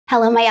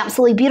Hello, my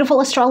absolutely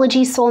beautiful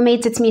astrology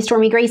soulmates. It's me,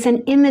 Stormie Grace,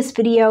 and in this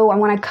video, I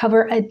want to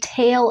cover a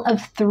tale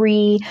of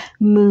 3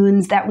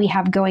 moons that we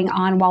have going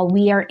on while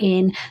we are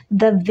in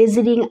the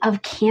visiting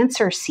of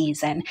Cancer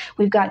season.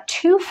 We've got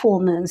 2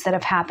 full moons that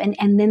have happened,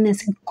 and then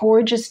this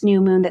gorgeous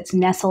new moon that's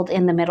nestled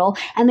in the middle,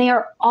 and they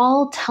are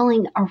all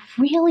telling a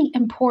really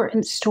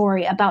important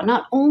story about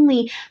not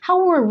only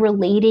how we're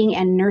relating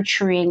and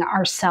nurturing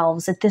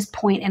ourselves at this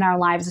point in our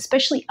lives,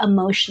 especially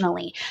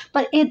emotionally,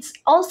 but it's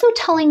also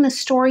telling the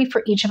story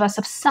for each of us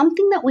of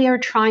something that we are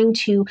trying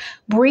to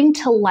bring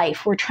to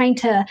life. We're trying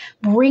to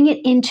bring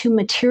it into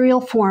material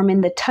form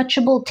in the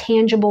touchable,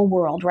 tangible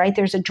world, right?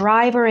 There's a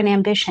drive or an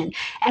ambition.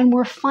 And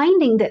we're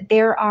finding that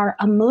there are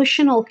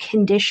emotional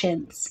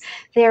conditions.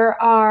 There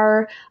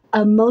are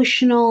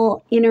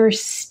emotional inner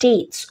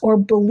states or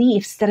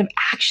beliefs that have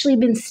actually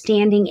been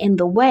standing in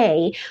the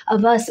way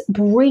of us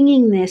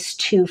bringing this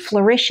to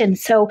fruition.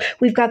 So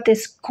we've got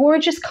this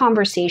gorgeous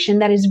conversation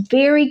that is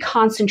very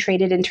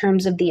concentrated in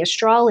terms of the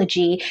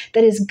astrology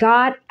that has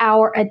got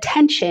our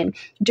attention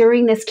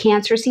during this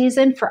Cancer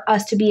season for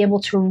us to be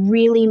able to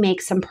really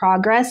make some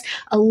progress,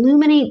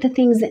 illuminate the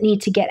things that need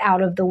to get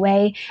out of the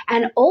way,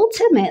 and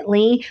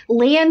ultimately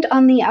land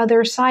on the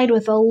other side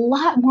with a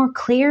lot more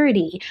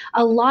clarity,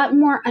 a lot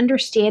more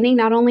understanding,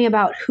 not only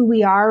about who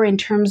we are in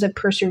terms of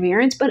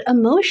perseverance, but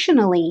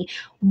emotionally,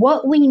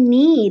 what we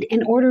need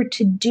in order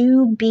to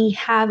do, be,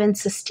 have, and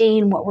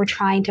sustain what we're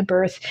trying to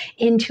birth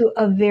into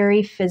a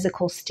very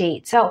physical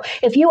state. So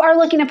if you are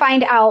looking to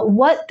find out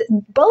what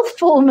both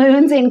full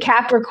moons in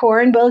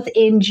Capricorn, both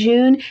in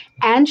June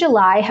and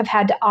July, have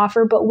had to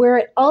offer, but where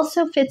it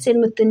also fits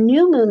in with the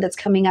new moon that's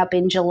coming up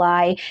in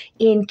July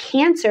in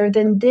Cancer,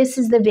 then this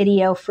is the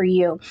video for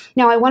you.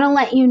 Now, I want to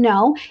let you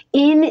know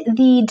in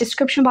the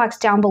description box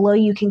down below,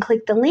 you can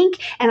click the link,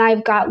 and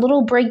I've got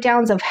little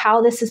breakdowns of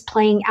how this is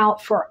playing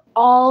out for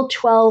all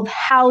 12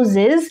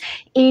 houses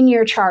in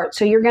your chart.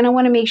 So you're going to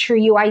want to make sure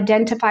you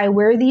identify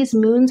where these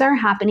moons are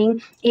happening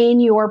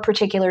in your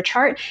particular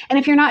chart. And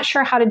if you're not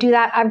sure how to do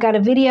that, I've got a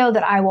video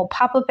that I will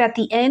pop up at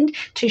the end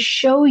to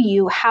show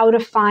you how to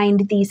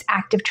find these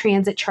active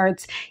transit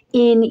charts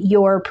in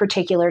your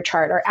particular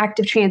chart, or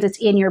active transits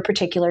in your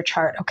particular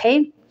chart,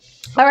 okay?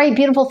 All right,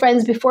 beautiful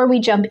friends, before we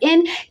jump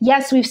in,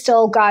 yes, we've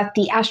still got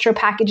the Astro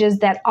packages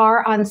that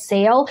are on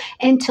sale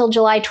until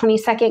July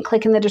 22nd.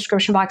 Click in the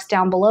description box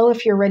down below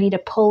if you're ready to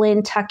pull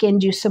in, tuck in,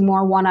 do some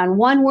more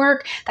one-on-one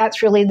work.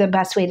 That's really the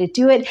best way to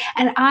do it.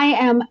 And I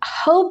am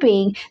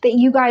hoping that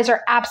you guys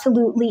are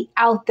absolutely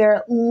out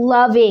there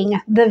loving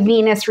the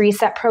Venus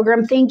Reset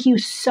program. Thank you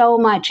so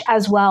much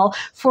as well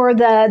for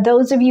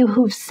those of you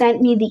who've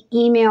sent me the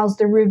emails,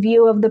 the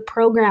review of the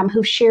program,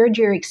 who've shared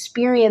your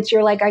experience.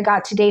 You're like, I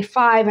got to day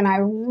 5 and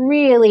I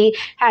really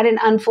had an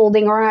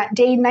unfolding, or at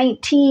day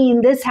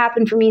 19, this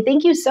happened for me.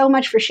 Thank you so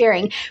much for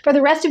sharing. For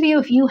the rest of you,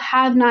 if you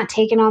have not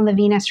taken on the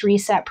Venus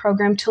Reset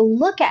program to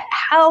look at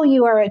how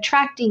you are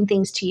attracting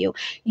things to you,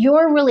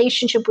 your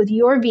relationship with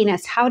your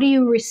Venus, how do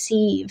you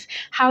receive?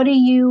 How do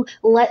you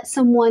let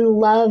someone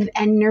love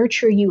and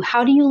nurture you?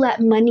 How do you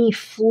let money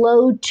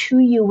flow to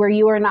you where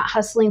you are not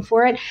hustling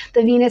for it?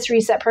 The Venus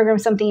Reset program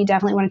is something you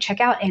definitely want to check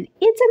out, and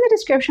it's in the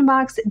description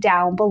box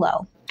down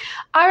below.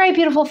 All right,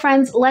 beautiful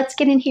friends, let's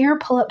get in here,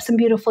 pull up some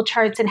beautiful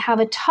charts, and have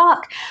a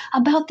talk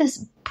about this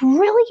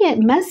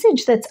brilliant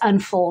message that's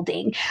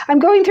unfolding. I'm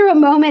going through a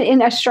moment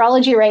in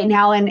astrology right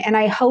now, and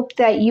I hope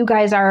that you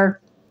guys are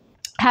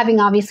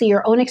having obviously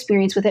your own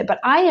experience with it, but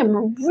I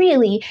am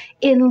really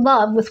in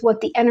love with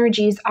what the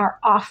energies are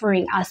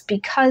offering us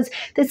because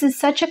this is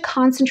such a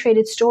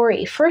concentrated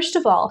story. First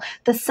of all,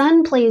 the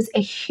sun plays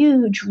a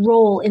huge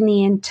role in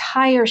the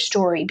entire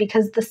story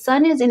because the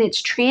sun is in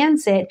its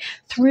transit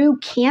through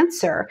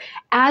Cancer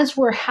as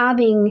we're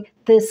having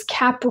this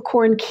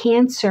Capricorn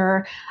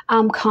Cancer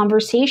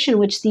conversation,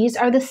 which these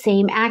are the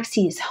same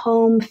axes: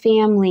 home,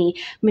 family,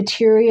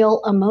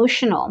 material,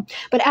 emotional.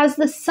 But as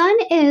the sun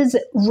is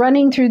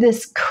running through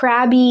this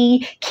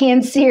crabby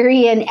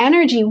Cancerian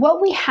energy,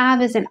 what we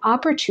have is an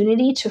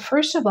opportunity to,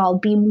 first of all,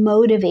 be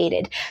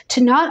motivated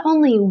to not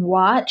only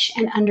watch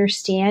and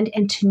understand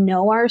and to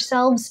know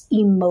ourselves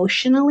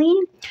emotionally,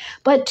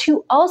 but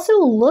to also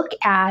look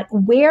at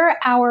where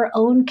our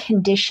own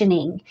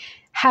conditioning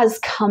has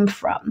come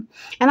from.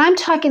 And I'm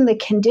talking the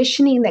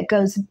conditioning that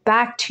goes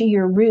back to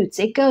your roots.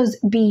 It goes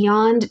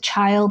beyond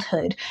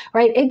childhood,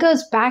 right? It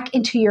goes back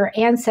into your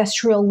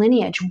ancestral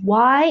lineage.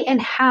 Why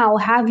and how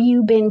have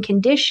you been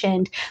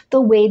conditioned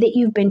the way that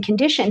you've been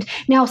conditioned?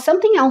 Now,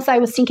 something else I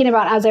was thinking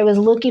about as I was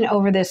looking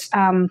over this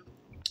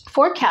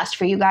forecast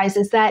for you guys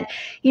is that,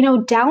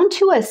 down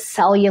to a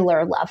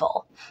cellular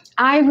level,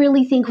 I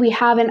really think we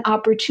have an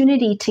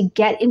opportunity to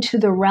get into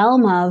the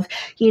realm of,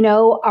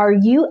 are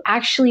you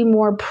actually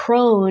more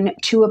prone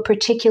to a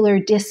particular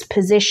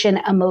disposition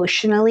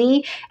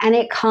emotionally? And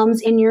it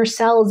comes in your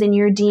cells, in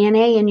your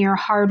DNA, in your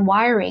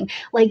hardwiring.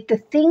 Like the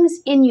things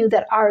in you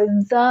that are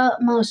the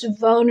most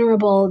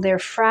vulnerable, they're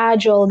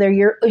fragile, they're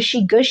your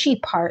ushy-gushy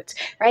parts,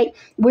 right?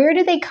 Where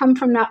do they come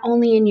from? Not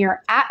only in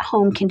your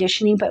at-home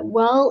conditioning, but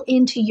well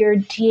into your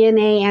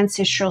DNA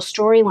ancestral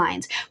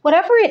storylines.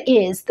 Whatever it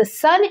is, the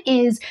sun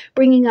is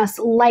bringing us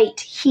light,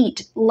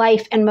 heat,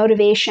 life, and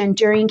motivation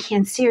during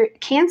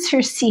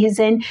Cancer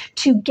season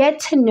to get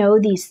to know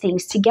these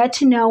things, to get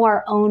to know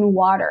our own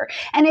water.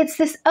 And it's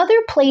this other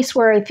place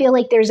where I feel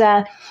like there's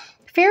a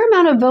fair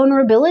amount of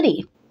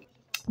vulnerability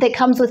that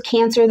comes with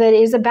Cancer that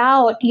is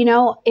about,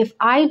 if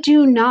I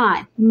do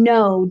not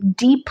know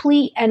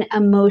deeply and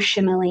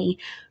emotionally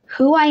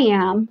who I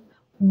am,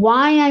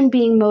 why I'm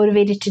being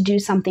motivated to do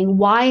something,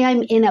 why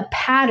I'm in a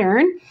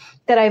pattern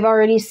that I've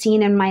already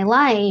seen in my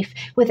life,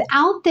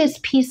 without this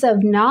piece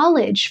of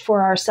knowledge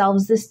for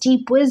ourselves, this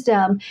deep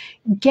wisdom,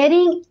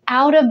 getting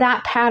out of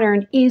that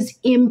pattern is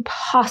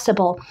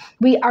impossible.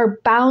 We are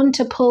bound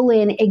to pull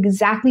in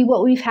exactly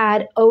what we've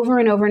had over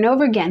and over and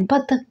over again.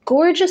 But the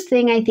gorgeous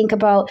thing I think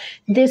about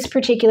this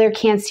particular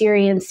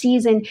Cancerian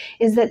season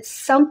is that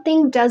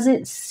something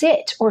doesn't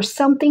sit or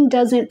something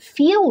doesn't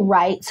feel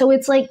right. So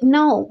it's like,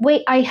 no,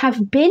 wait, I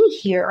have been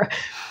here.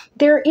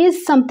 There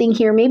is something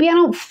here. Maybe I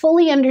don't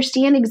fully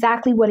understand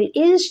exactly what it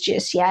is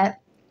just yet,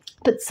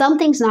 but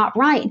something's not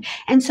right.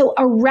 And so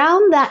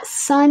around that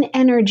sun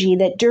energy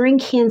that during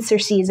Cancer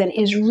season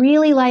is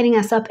really lighting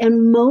us up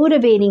and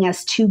motivating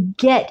us to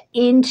get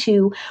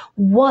into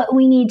what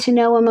we need to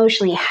know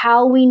emotionally,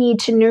 how we need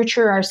to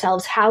nurture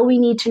ourselves, how we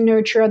need to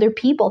nurture other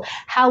people,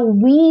 how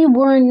we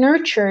were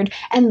nurtured,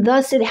 and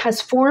thus it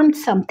has formed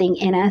something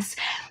in us.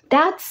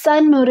 That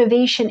sun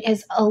motivation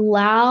is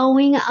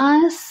allowing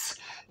us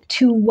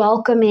to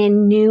welcome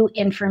in new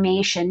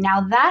information.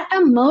 Now, that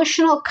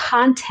emotional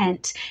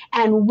content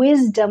and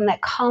wisdom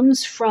that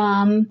comes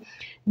from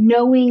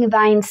knowing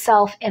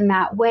thyself in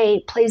that way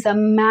plays a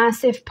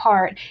massive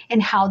part in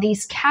how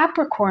these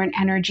Capricorn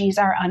energies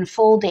are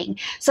unfolding.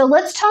 So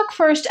let's talk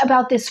first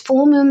about this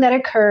full moon that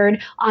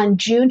occurred on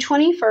June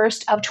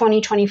 21st of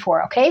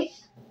 2024, okay?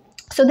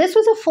 So this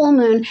was a full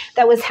moon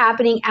that was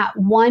happening at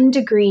 1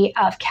 degree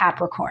of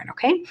Capricorn,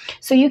 okay?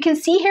 So you can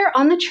see here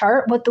on the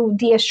chart what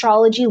the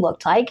astrology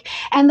looked like.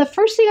 And the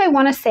first thing I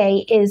want to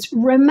say is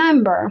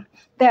remember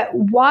that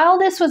while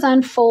this was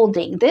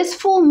unfolding, this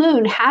full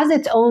moon has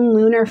its own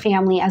lunar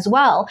family as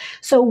well.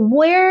 So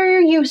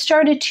where you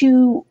started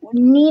to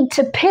need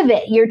to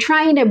pivot, you're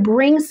trying to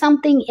bring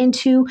something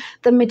into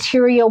the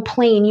material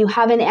plane. You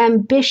have an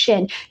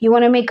ambition. You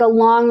want to make a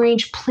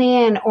long-range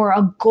plan or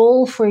a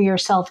goal for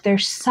yourself.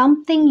 There's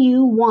something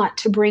you want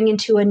to bring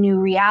into a new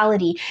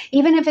reality,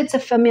 even if it's a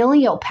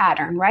familial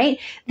pattern, right?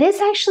 This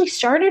actually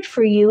started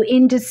for you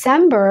in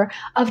December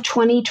of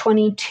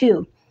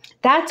 2022.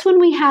 That's when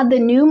we had the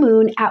new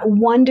moon at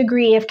 1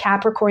 degree of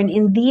Capricorn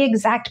in the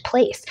exact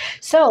place.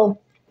 So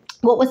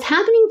what was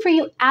happening for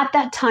you at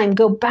that time,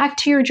 go back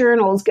to your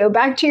journals, go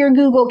back to your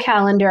Google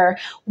Calendar.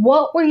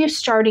 What were you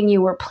starting?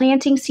 You were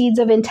planting seeds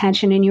of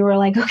intention and you were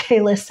like,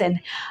 okay,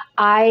 listen,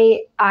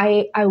 I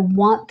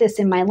want this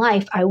in my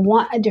life. I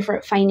want a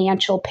different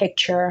financial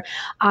picture.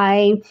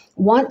 I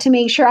want to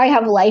make sure I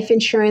have life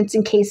insurance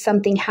in case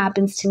something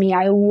happens to me.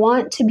 I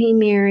want to be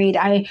married.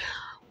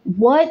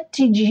 What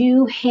did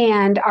you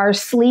hand our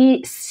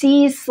sea/mountain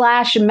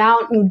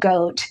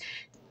goat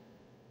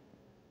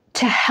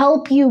to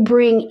help you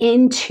bring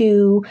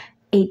into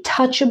a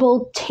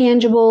touchable,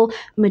 tangible,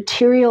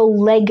 material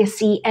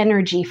legacy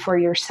energy for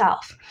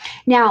yourself?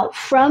 Now,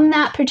 from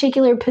that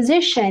particular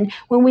position,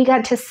 when we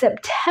got to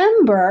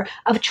September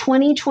of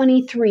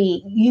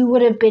 2023, you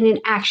would have been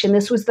in action.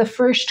 This was the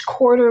first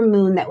quarter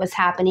moon that was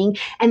happening,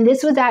 and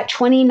this was at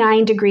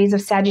 29 degrees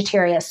of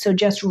Sagittarius. So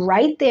just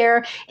right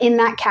there in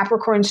that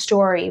Capricorn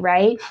story,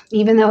 right?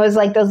 Even though it was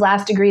like those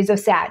last degrees of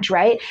Sag,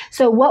 right?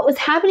 So what was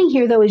happening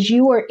here, though, is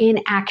you were in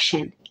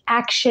action.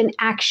 Action,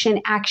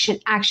 action, action,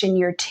 action.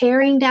 You're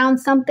tearing down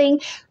something,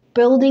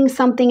 building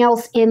something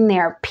else in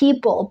there.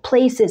 People,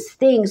 places,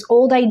 things,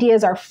 old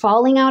ideas are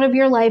falling out of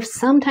your life,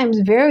 sometimes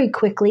very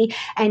quickly,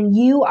 and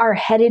you are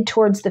headed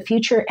towards the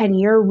future and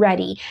you're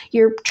ready.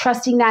 You're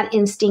trusting that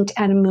instinct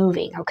and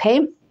moving,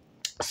 okay?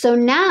 So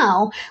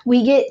now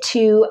we get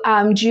to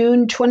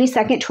June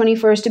 22nd,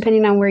 21st,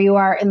 depending on where you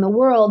are in the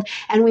world,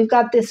 and we've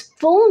got this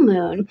full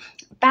moon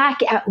back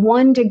at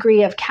 1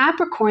 degree of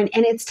Capricorn,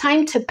 and it's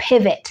time to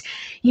pivot.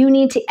 You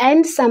need to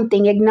end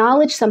something,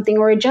 acknowledge something,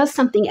 or adjust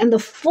something, and the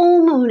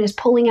full moon is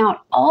pulling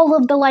out all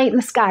of the light in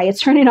the sky.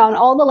 It's turning on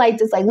all the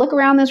lights. It's like, look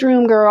around this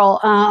room,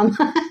 girl.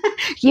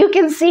 You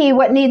can see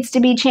what needs to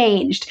be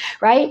changed,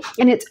 right?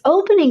 And it's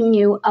opening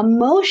you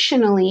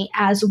emotionally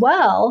as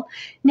well.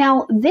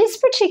 Now, this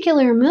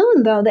particular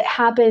moon, though, that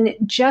happened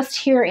just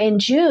here in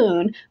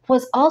June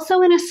was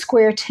also in a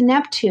square to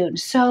Neptune.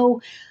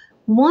 So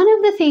one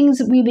of the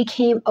things we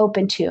became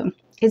open to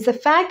is the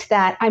fact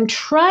that I'm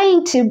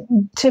trying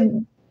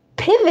to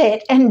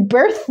pivot and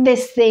birth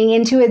this thing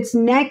into its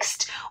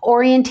next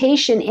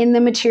orientation in the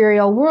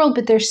material world,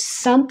 but there's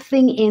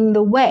something in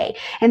the way.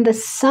 And the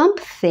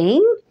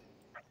something,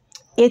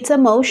 it's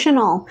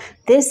emotional.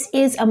 This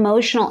is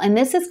emotional. And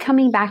this is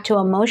coming back to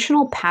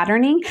emotional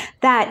patterning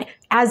that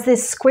as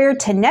this square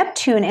to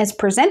Neptune is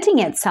presenting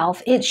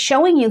itself, it's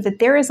showing you that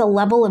there is a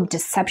level of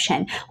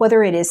deception,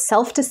 whether it is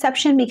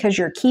self-deception because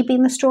you're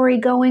keeping the story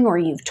going or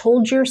you've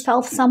told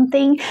yourself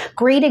something.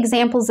 Great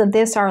examples of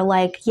this are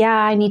like, yeah,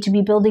 I need to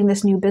be building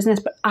this new business,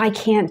 but I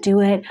can't do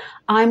it.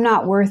 I'm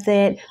not worth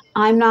it.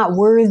 I'm not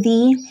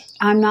worthy.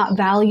 I'm not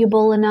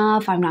valuable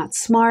enough. I'm not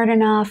smart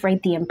enough,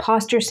 right? The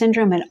imposter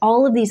syndrome and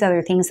all of these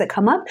other things that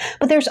come up.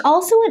 But there's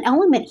also an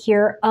element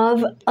here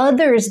of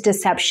others'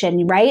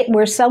 deception, right?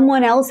 Where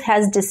someone else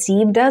has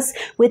deceived us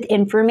with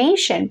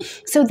information.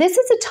 So this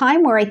is a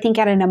time where I think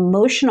at an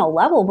emotional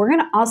level, we're going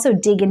to also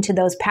dig into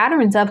those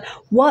patterns of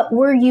what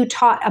were you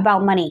taught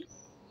about money?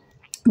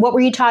 What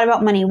were you taught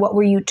about money? What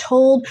were you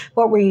told?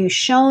 What were you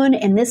shown?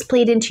 And this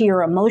played into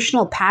your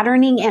emotional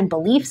patterning and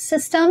belief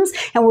systems.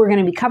 And we're going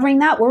to be covering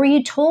that. What were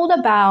you told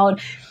about,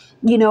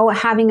 you know,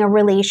 having a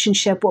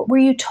relationship? What were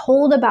you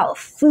told about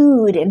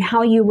food and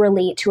how you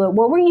relate to it?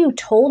 What were you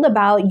told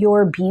about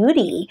your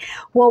beauty?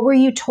 What were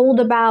you told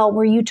about?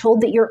 Were you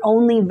told that you're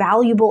only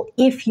valuable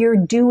if you're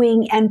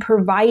doing and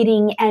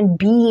providing and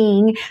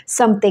being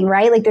something,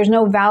 right? Like there's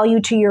no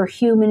value to your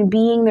human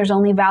being. There's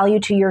only value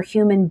to your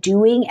human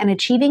doing and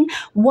achieving.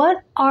 What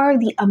are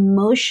the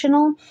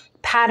emotional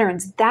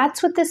patterns?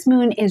 That's what this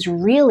moon is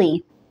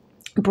really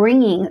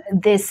bringing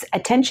this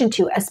attention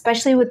to,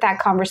 especially with that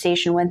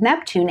conversation with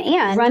Neptune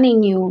and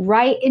running you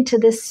right into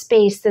this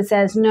space that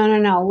says,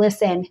 no,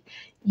 listen,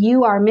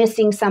 you are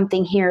missing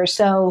something here.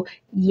 So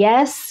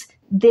yes,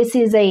 this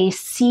is a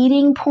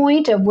seeding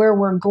point of where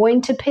we're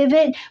going to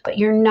pivot, but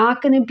you're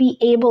not going to be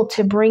able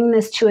to bring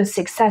this to a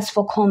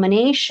successful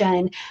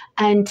culmination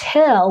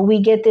until we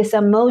get this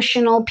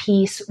emotional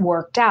piece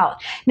worked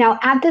out. Now,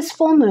 at this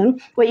full moon,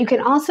 what you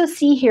can also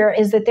see here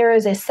is that there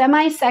is a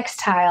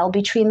semi-sextile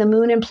between the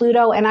moon and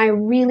Pluto, and I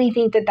really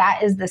think that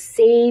that is the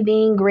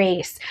saving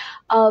grace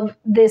of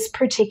this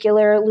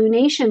particular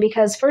lunation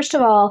because, first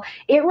of all,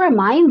 it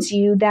reminds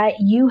you that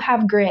you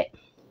have grit.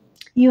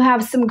 You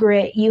have some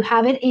grit. You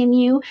have it in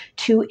you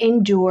to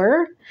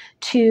endure,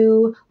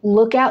 to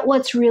look at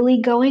what's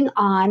really going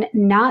on,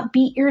 not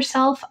beat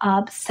yourself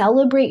up,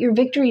 celebrate your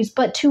victories,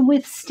 but to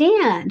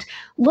withstand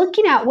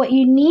looking at what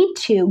you need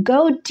to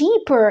go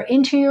deeper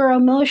into your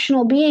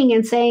emotional being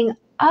and saying,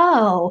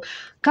 oh,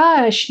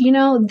 gosh, you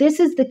know, this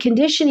is the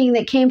conditioning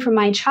that came from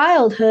my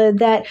childhood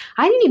that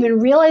I didn't even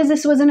realize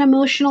this was an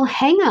emotional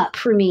hang up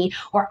for me,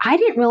 or I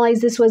didn't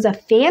realize this was a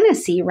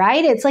fantasy,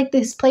 right? It's like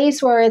this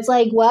place where it's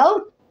like,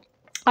 well,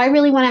 I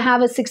really want to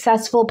have a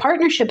successful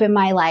partnership in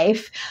my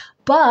life,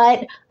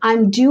 but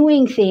I'm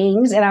doing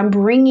things and I'm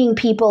bringing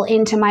people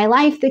into my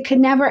life that could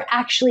never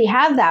actually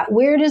have that.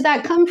 Where does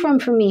that come from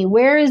for me?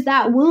 Where is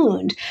that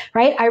wound,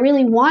 right? I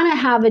really want to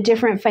have a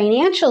different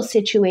financial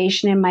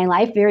situation in my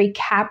life, very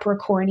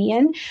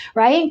Capricornian,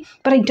 right?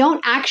 But I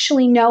don't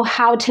actually know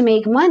how to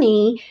make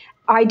money.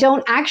 I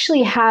don't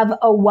actually have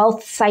a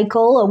wealth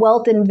cycle, a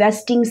wealth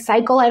investing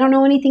cycle. I don't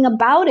know anything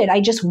about it. I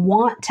just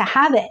want to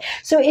have it.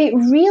 So it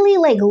really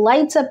like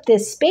lights up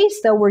this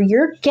space though, where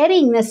you're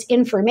getting this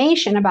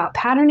information about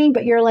patterning,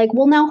 but you're like,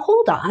 well, now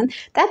hold on.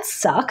 That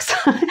sucks.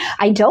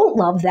 I don't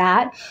love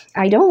that.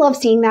 I don't love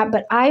seeing that,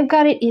 but I've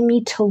got it in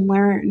me to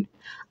learn.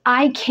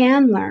 I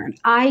can learn.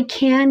 I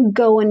can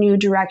go a new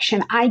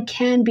direction. I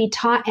can be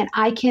taught and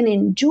I can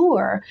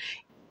endure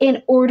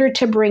in order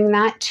to bring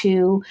that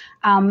to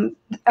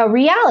a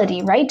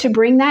reality, right? To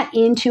bring that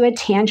into a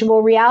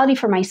tangible reality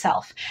for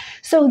myself.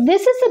 So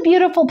this is a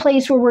beautiful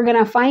place where we're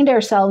going to find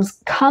ourselves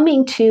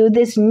coming to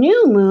this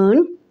new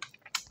moon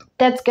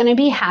that's going to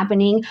be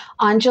happening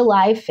on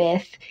July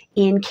 5th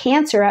in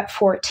Cancer at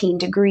 14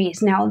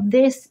 degrees. Now,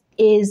 this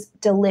is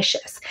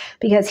delicious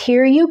because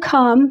here you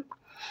come,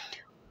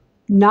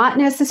 not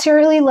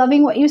necessarily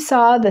loving what you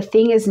saw. The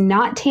thing is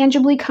not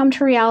tangibly come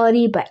to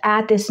reality, but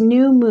at this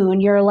new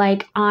moon, you're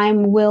like,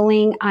 I'm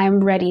willing,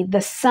 I'm ready.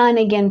 The sun,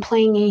 again,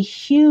 playing a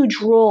huge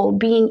role,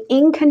 being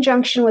in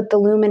conjunction with the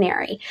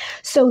luminary.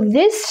 So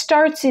this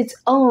starts its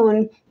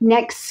own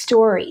next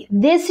story.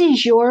 This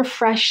is your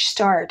fresh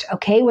start,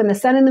 okay? When the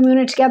sun and the moon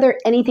are together,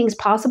 anything's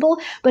possible,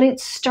 but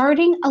it's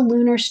starting a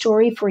lunar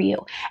story for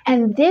you.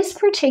 And this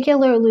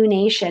particular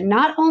lunation,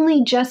 not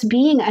only just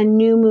being a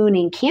new moon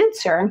in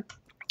Cancer,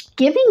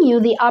 giving you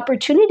the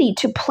opportunity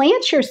to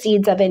plant your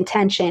seeds of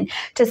intention,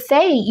 to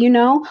say, you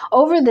know,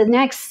 over the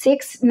next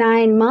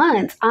 6-9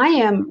 months, I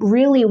am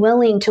really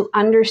willing to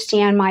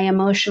understand my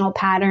emotional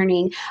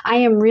patterning. I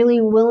am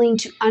really willing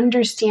to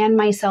understand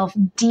myself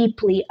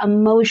deeply,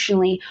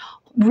 emotionally,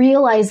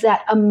 realize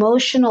that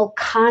emotional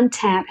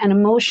content and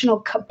emotional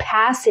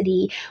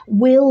capacity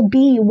will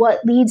be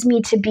what leads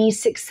me to be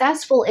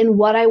successful in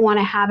what I want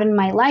to have in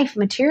my life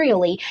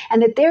materially,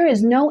 and that there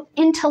is no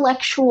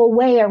intellectual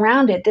way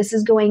around it. This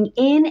is going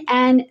in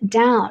and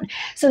down.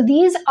 So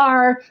these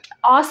are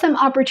awesome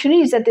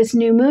opportunities at this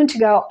new moon to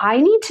go, I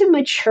need to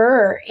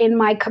mature in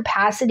my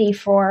capacity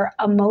for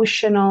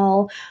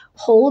emotional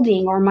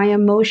holding, or my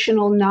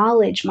emotional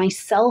knowledge, my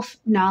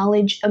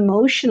self-knowledge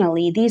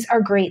emotionally. These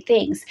are great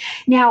things.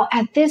 Now,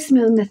 at this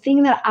moon, the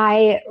thing that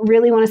I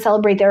really want to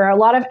celebrate, there are a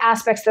lot of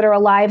aspects that are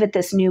alive at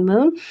this new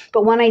moon,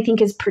 but one I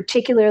think is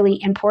particularly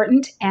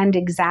important and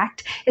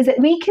exact is that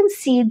we can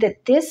see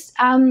that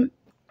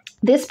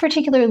this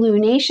particular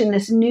lunation,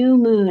 this new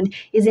moon,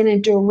 is in a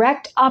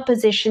direct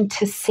opposition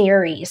to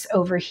Ceres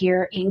over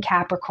here in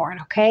Capricorn,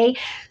 okay?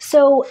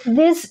 So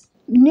this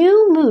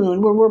new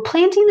moon, where we're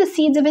planting the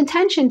seeds of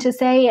intention to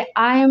say,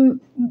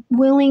 I'm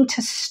willing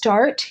to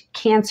start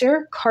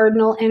Cancer,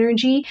 cardinal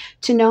energy,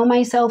 to know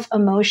myself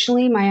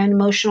emotionally, my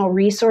emotional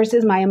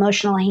resources, my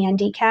emotional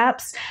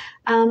handicaps.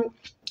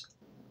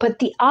 But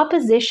the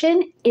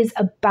opposition is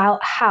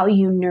about how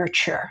you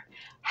nurture.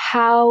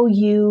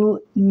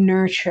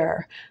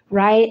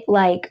 Right?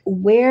 Like,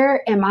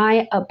 where am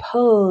I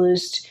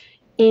opposed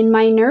in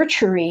my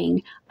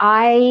nurturing?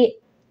 I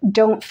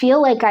don't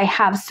feel like I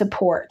have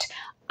support.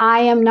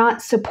 I am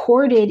not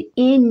supported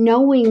in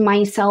knowing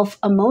myself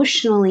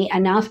emotionally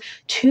enough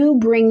to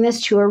bring this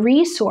to a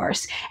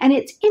resource. And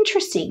it's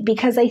interesting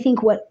because I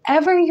think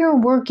whatever you're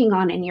working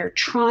on and you're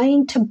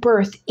trying to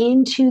birth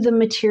into the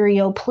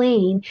material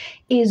plane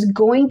is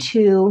going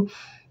to,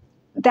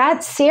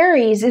 that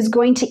Ceres is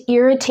going to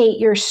irritate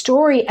your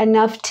story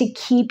enough to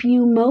keep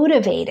you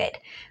motivated,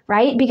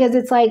 right? Because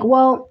it's like,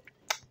 well,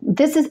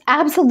 this is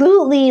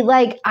absolutely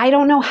like, I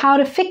don't know how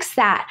to fix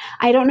that.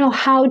 I don't know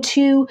how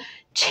to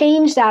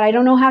change that. I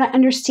don't know how to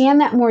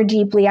understand that more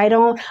deeply.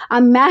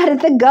 I'm mad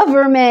at the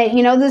government.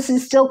 You know, this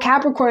is still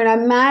Capricorn.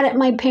 I'm mad at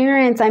my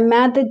parents. I'm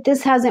mad that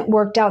this hasn't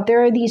worked out.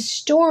 There are these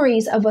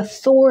stories of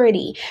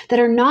authority that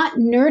are not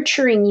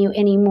nurturing you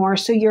anymore.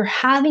 So you're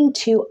having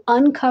to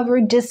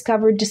uncover,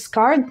 discover,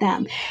 discard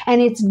them.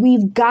 And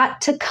we've got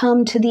to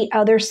come to the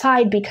other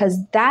side, because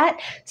that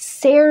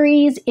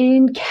Ceres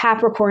in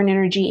Capricorn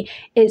energy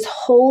is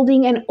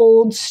holding an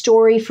old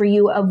story for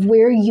you of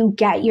where you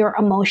get your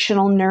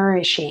emotional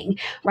nourishing.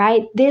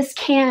 Right? This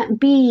can't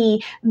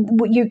be,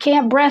 you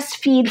can't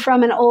breastfeed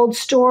from an old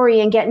story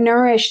and get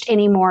nourished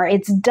anymore.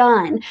 It's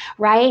done,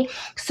 right?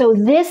 So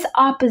this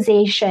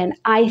opposition,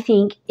 I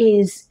think,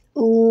 is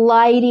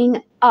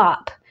lighting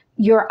up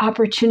your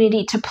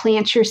opportunity to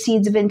plant your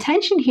seeds of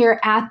intention here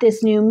at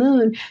this new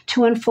moon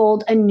to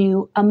unfold a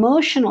new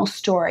emotional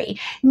story.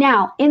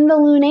 Now, in the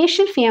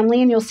lunation family,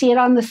 and you'll see it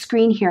on the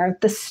screen here,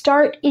 the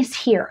start is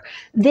here.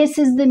 This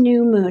is the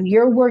new moon.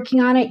 You're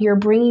working on it. You're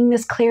bringing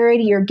this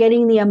clarity. You're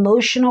getting the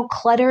emotional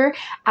clutter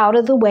out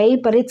of the way,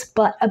 but it's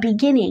but a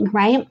beginning,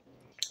 right?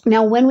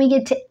 Now, when we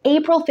get to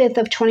April 5th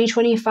of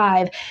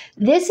 2025,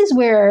 this is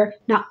where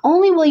not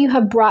only will you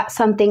have brought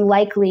something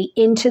likely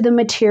into the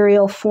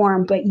material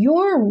form, but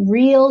your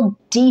real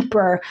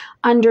deeper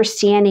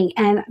understanding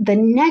and the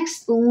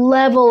next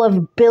level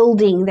of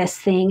building this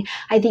thing,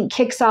 I think,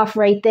 kicks off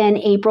right then,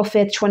 April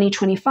 5th,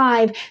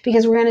 2025,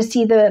 because we're going to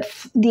see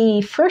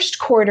the first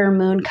quarter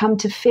moon come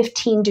to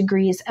 15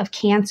 degrees of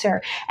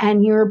Cancer,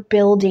 and you're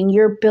building,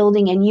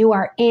 and you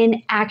are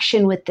in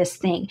action with this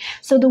thing.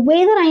 So the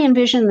way that I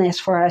envision this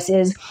for us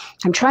is,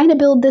 I'm trying to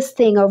build this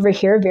thing over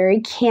here, very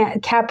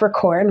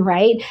Capricorn,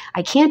 right?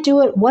 I can't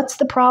do it. What's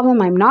the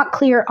problem? I'm not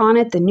clear on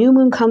it. The new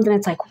moon comes and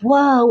it's like,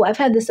 whoa, I've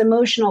had this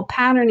emotional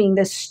patterning,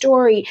 this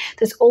story,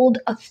 this old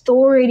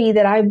authority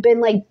that I've been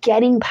like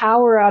getting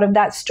power out of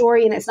that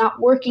story, and it's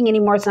not working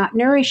anymore. It's not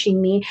nourishing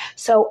me.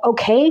 So,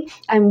 okay,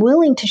 I'm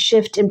willing to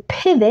shift and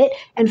pivot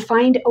and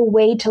find a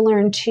way to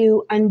learn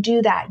to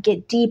undo that,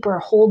 get deeper,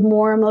 hold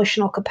more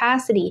emotional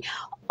capacity.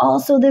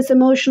 Also, this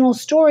emotional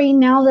story,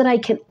 now that I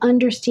can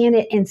understand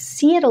it and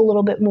see it a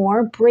little bit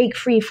more, break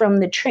free from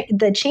the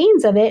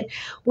chains of it,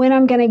 when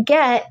I'm going to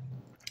get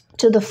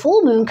to the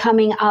full moon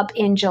coming up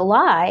in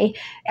July,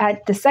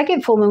 at the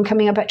second full moon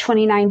coming up at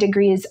 29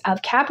 degrees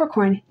of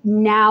Capricorn,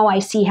 now I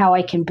see how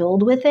I can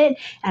build with it.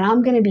 And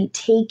I'm going to be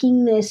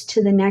taking this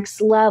to the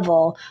next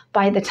level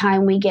by the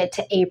time we get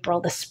to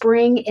April. The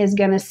spring is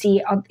going to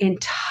see an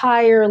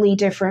entirely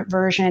different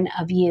version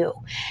of you.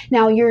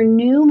 Now, your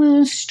new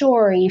moon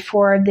story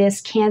for this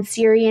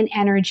Cancerian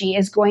energy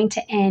is going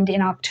to end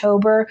in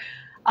October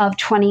of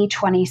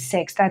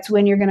 2026. That's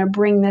when you're going to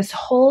bring this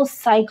whole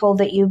cycle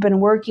that you've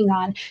been working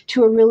on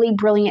to a really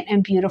brilliant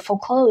and beautiful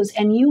close.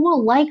 And you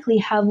will likely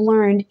have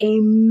learned a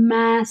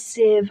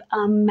massive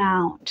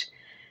amount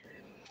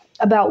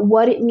about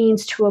what it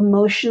means to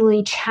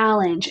emotionally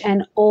challenge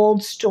an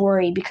old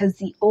story, because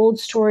the old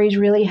stories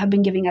really have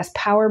been giving us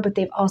power, but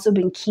they've also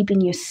been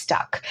keeping you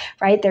stuck,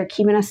 right? They're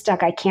keeping us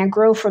stuck. I can't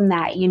grow from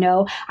that, you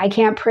know? I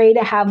can't pray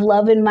to have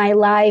love in my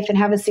life and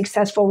have a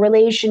successful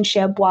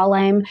relationship while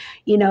I'm,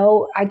 you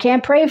know, I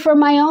can't pray for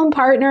my own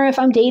partner if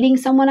I'm dating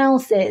someone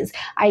else's.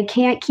 I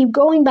can't keep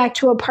going back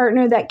to a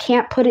partner that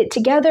can't put it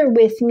together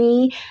with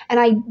me.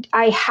 And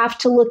I have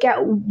to look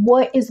at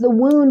what is the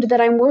wound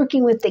that I'm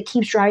working with that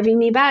keeps driving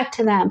me back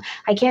to them.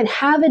 I can't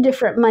have a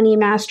different money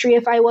mastery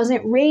if I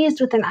wasn't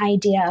raised with an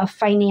idea of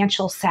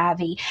financial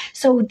savvy.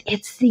 So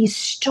it's these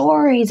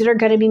stories that are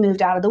going to be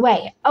moved out of the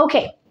way.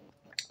 Okay,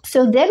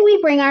 so then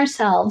we bring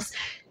ourselves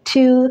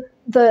to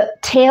the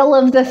tail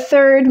of the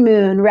third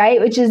moon,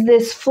 right? Which is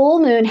this full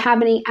moon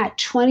happening at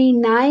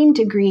 29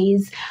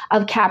 degrees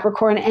of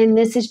Capricorn. And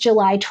this is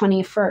July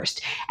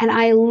 21st. And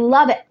I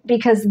love it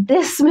because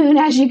this moon,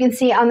 as you can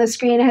see on the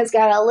screen, has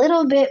got a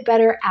little bit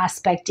better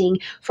aspecting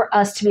for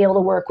us to be able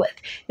to work with.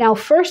 Now,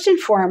 first and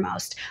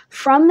foremost,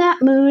 from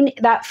that moon,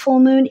 that full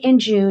moon in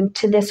June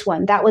to this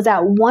one, that was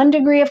at 1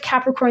 degree of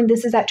Capricorn.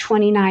 This is at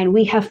 29.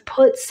 We have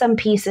put some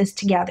pieces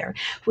together.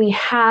 We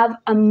have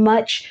a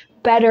much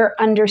better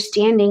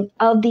understanding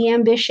of the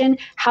ambition,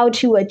 how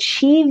to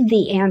achieve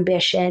the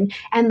ambition,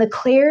 and the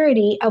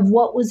clarity of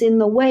what was in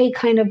the way,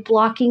 kind of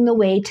blocking the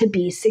way to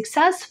be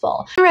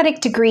successful. Energetic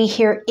degree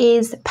here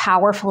is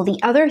powerful. The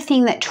other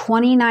thing that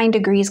 29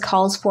 degrees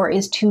calls for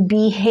is to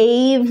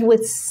behave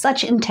with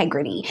such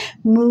integrity,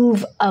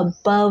 move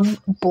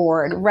above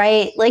board,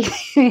 right? Like,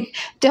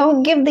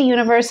 don't give the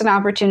universe an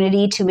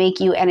opportunity to make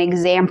you an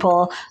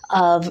example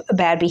of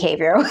bad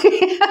behavior.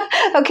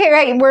 Okay,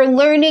 right? We're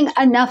learning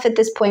enough at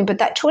this point, but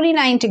that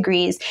 29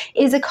 degrees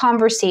is a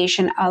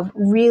conversation of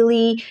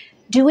really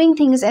doing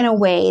things in a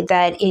way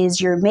that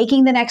is you're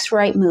making the next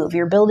right move.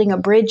 You're building a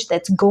bridge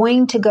that's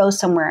going to go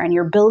somewhere, and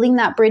you're building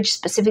that bridge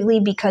specifically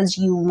because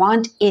you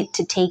want it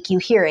to take you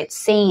here. It's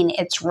sane,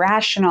 it's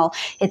rational,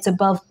 it's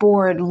above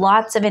board,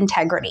 lots of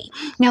integrity.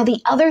 Now,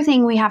 the other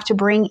thing we have to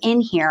bring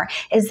in here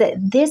is that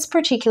this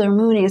particular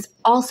moon is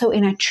also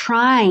in a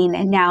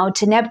trine now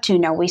to Neptune.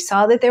 Now, we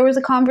saw that there was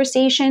a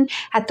conversation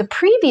at the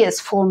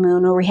previous full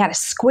moon where we had a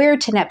square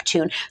to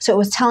Neptune. So it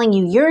was telling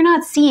you, you're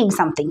not seeing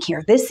something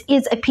here. This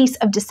is a piece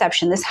of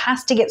deception. This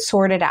has to get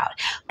sorted out.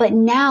 But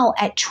now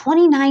at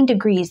 29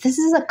 degrees, this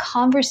is a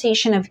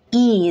conversation of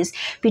ease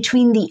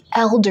between the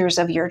elders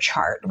of your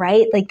chart,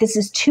 right? Like, this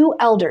is two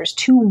elders,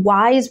 two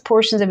wise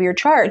portions of your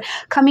chart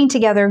coming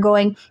together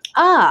going,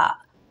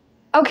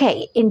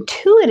 okay,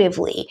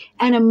 intuitively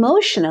and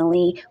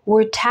emotionally,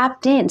 we're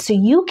tapped in. So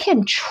you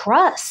can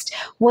trust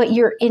what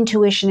your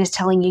intuition is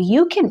telling you.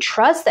 You can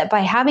trust that by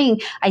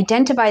having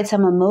identified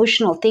some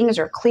emotional things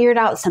or cleared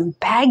out some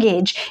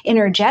baggage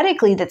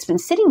energetically that's been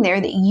sitting there,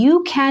 that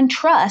you can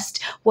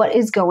trust what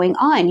is going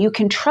on. You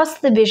can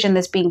trust the vision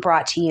that's being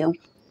brought to you.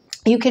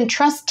 You can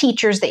trust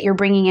teachers that you're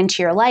bringing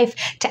into your life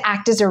to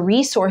act as a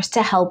resource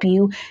to help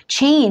you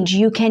change.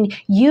 You can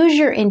use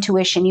your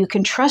intuition. You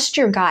can trust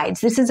your guides.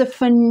 This is a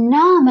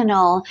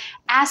phenomenal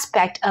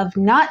aspect of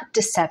not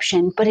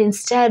deception, but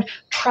instead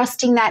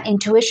trusting that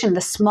intuition,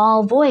 the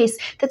small voice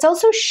that's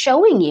also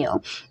showing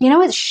you. You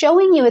know, it's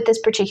showing you at this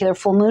particular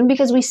full moon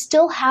because we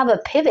still have a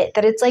pivot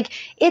that it's like,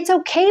 it's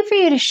okay for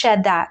you to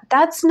shed that.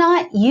 That's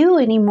not you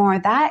anymore.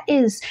 That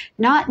is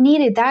not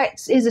needed.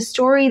 That is a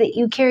story that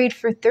you carried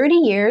for 30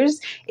 years.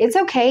 It's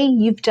okay.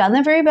 You've done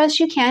the very best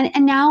you can,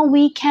 and now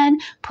we can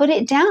put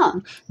it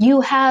down.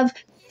 You have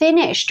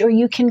finished, or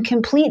you can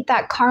complete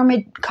that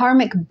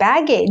karmic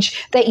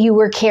baggage that you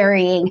were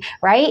carrying,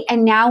 right?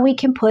 And now we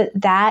can put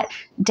that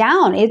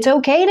down. It's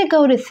okay to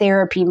go to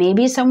therapy.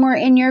 Maybe somewhere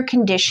in your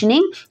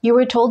conditioning, you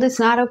were told it's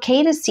not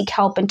okay to seek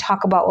help and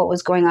talk about what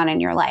was going on in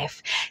your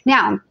life.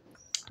 Now,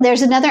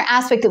 there's another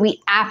aspect that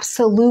we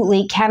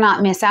absolutely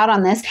cannot miss out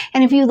on this.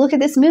 And if you look at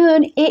this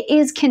moon, it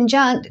is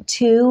conjunct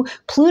to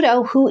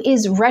Pluto, who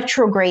is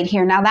retrograde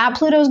here. Now, that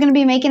Pluto is going to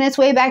be making its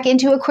way back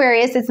into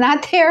Aquarius. It's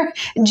not there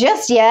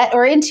just yet,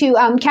 or into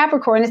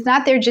Capricorn. It's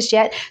not there just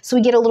yet. So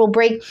we get a little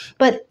break.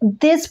 But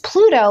this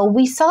Pluto,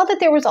 we saw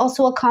that there was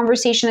also a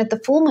conversation at the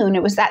full moon.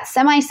 It was that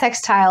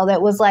semi-sextile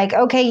that was like,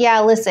 okay,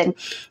 yeah, listen,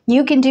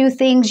 you can do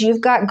things.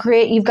 You've got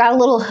grit. You've got a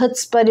little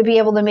chutzpah to be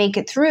able to make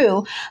it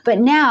through. But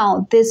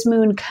now this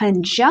moon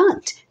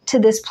conjunct to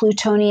this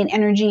Plutonian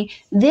energy,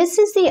 this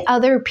is the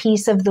other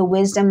piece of the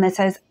wisdom that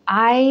says,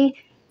 I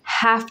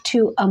have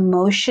to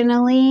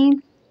emotionally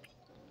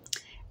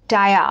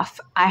die off.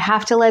 I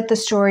have to let the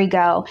story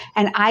go,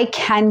 and I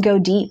can go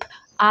deep.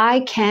 I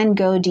can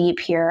go deep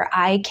here.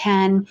 I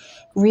can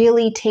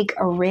really take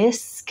a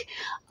risk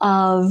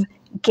of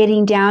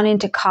getting down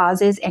into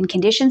causes and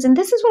conditions. And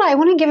this is what I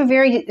want to give a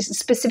very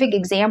specific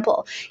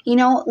example. You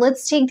know,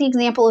 let's take the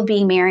example of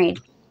being married.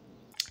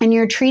 And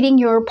you're treating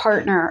your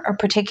partner a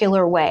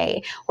particular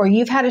way, or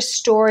you've had a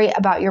story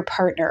about your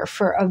partner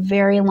for a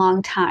very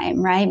long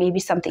time, right? Maybe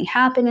something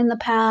happened in the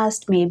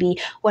past, maybe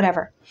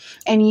whatever.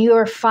 And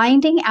you're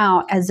finding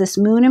out as this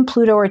moon and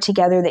Pluto are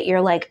together that you're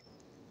like,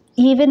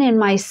 even in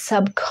my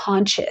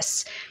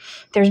subconscious,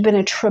 there's been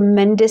a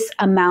tremendous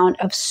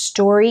amount of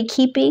story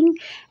keeping,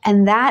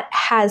 and that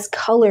has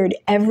colored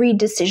every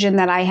decision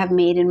that I have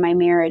made in my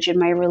marriage, in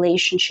my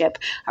relationship,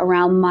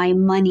 around my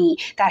money.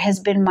 That has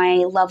been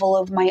my level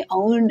of my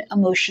own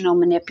emotional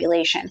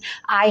manipulation.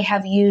 I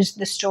have used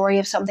the story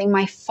of something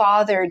my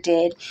father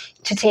did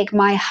to take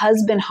my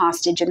husband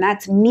hostage, and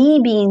that's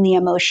me being the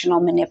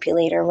emotional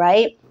manipulator,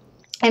 right?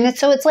 And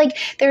so it's like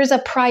there's a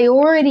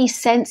priority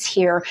sense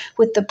here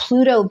with the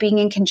Pluto being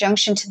in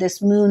conjunction to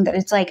this moon, that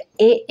it's like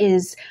it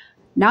is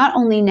not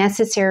only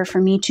necessary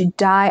for me to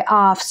die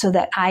off so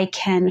that I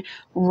can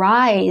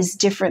rise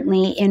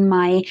differently in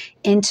my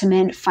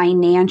intimate,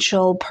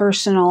 financial,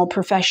 personal,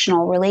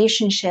 professional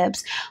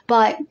relationships,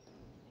 but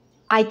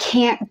I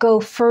can't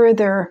go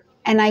further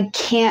And I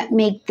can't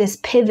make this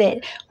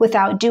pivot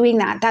without doing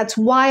that. That's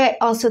why I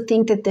also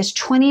think that this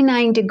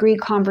 29-degree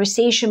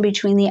conversation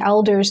between the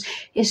elders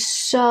is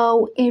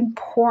so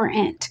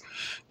important,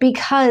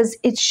 because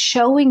it's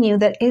showing you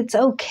that it's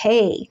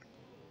okay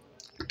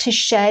to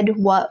shed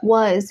what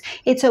was.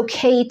 It's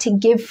okay to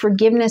give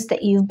forgiveness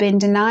that you've been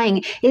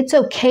denying. It's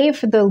okay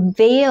for the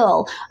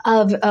veil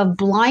of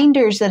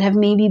blinders that have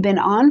maybe been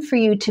on for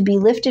you to be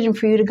lifted, and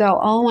for you to go,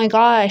 oh my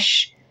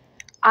gosh,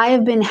 I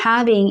have been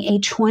having a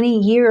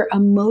 20-year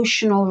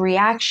emotional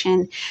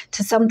reaction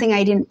to something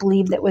I didn't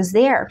believe that was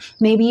there.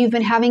 Maybe you've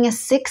been having a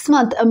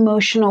 6-month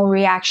emotional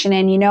reaction,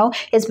 and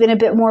it's been a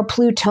bit more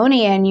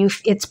Plutonian.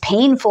 It's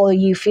painful.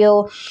 You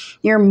feel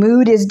your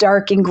mood is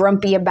dark and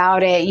grumpy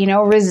about it.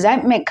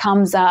 Resentment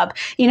comes up,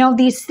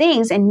 these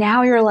things. And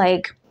now you're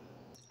like,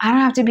 I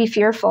don't have to be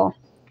fearful.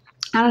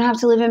 I don't have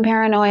to live in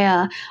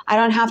paranoia. I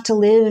don't have to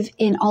live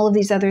in all of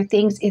these other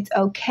things. It's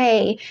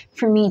okay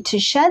for me to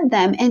shed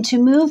them and to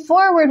move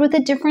forward with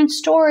a different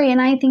story.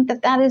 And I think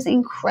that that is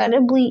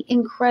incredibly,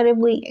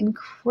 incredibly,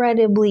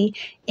 incredibly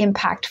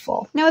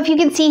impactful. Now, if you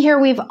can see here,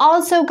 we've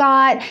also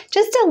got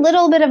just a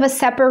little bit of a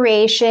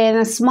separation,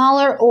 a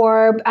smaller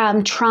orb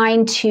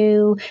trine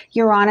to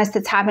Uranus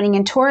that's happening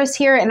in Taurus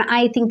here. And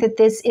I think that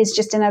this is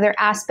just another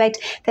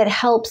aspect that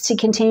helps to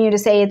continue to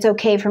say it's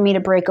okay for me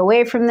to break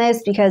away from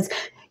this, because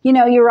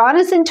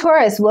Uranus and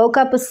Taurus woke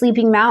up a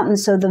sleeping mountain.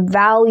 So the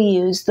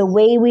values, the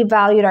way we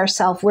valued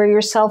ourselves, where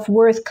your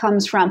self-worth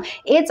comes from,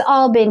 it's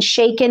all been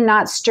shaken,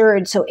 not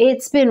stirred. So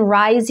it's been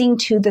rising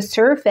to the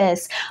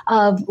surface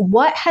of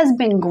what has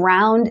been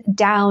ground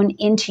down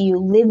into you,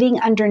 living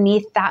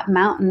underneath that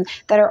mountain,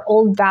 that are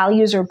old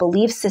values or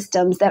belief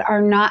systems that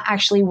are not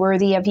actually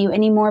worthy of you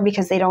anymore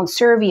because they don't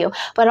serve you.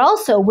 But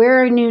also,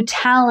 where are new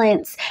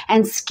talents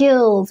and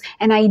skills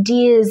and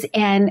ideas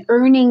and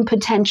earning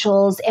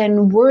potentials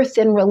and worth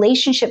and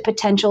relationship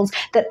potentials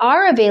that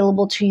are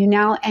available to you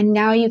now, and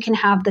now you can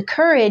have the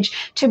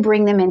courage to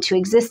bring them into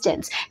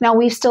existence. Now,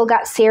 we've still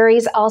got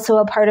Ceres, also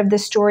a part of the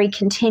story,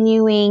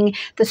 continuing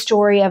the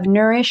story of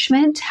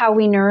nourishment, how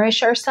we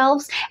nourish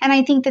ourselves. And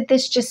I think that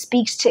this just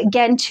speaks to,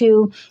 again,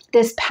 to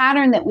this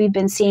pattern that we've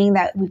been seeing,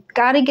 that we've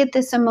got to get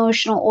this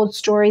emotional old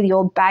story, the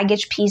old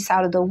baggage piece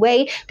out of the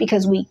way,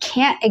 because we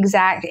can't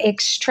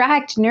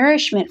extract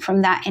nourishment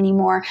from that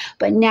anymore.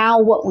 But now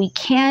what we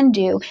can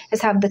do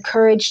is have the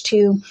courage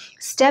to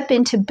step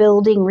into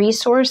building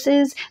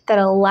resources that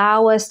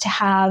allow us to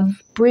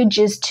have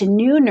bridges to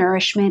new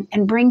nourishment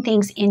and bring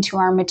things into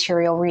our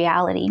material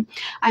reality.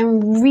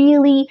 I'm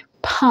really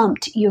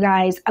pumped, you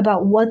guys,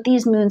 about what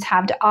these moons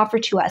have to offer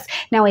to us.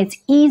 Now, it's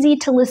easy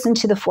to listen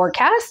to the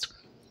forecast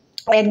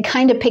and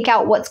kind of pick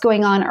out what's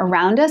going on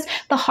around us.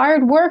 The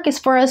hard work is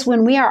for us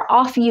when we are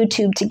off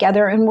YouTube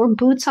together and we're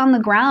boots on the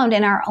ground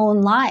in our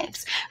own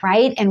lives,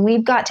 right? And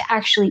we've got to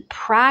actually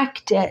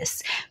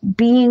practice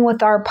being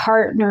with our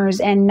partners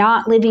and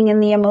not living in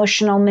the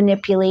emotional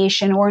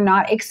manipulation or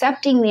not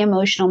accepting the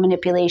emotional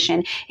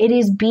manipulation. It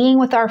is being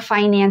with our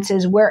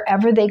finances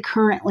wherever they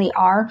currently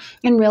are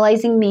and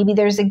realizing maybe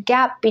there's a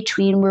gap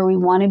between where we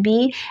want to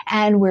be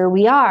and where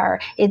we are.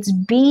 It's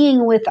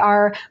being with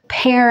our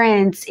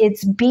parents.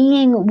 It's being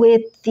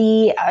with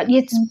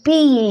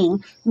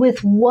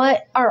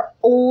what are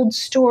old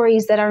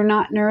stories that are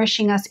not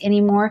nourishing us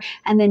anymore,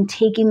 and then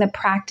taking the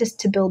practice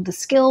to build the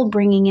skill,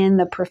 bringing in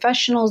the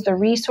professionals, the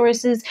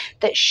resources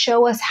that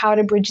show us how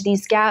to bridge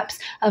these gaps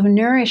of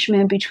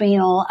nourishment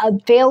between a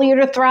failure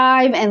to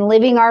thrive and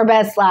living our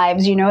best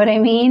lives. You know what I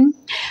mean?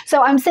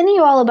 So I'm sending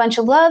you all a bunch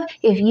of love.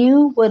 If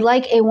you would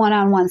like a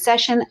one-on-one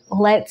session,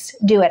 let's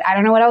do it. I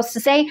don't know what else to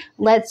say.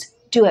 Let's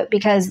do it,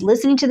 because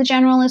listening to the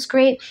general is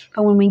great,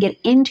 but when we get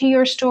into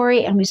your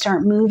story and we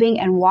start moving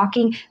and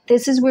walking,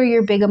 this is where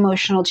your big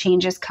emotional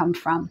changes come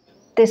from.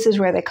 This is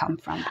where they come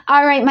from.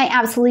 All right, my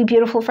absolutely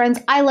beautiful friends,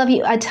 I love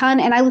you a ton,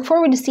 and I look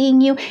forward to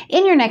seeing you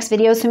in your next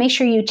video. So make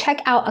sure you check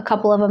out a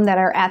couple of them that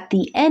are at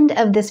the end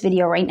of this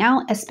video right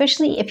now,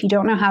 especially if you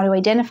don't know how to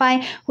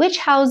identify which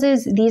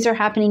houses these are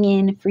happening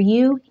in for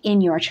you in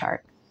your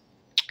chart.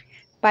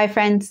 Bye,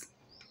 friends.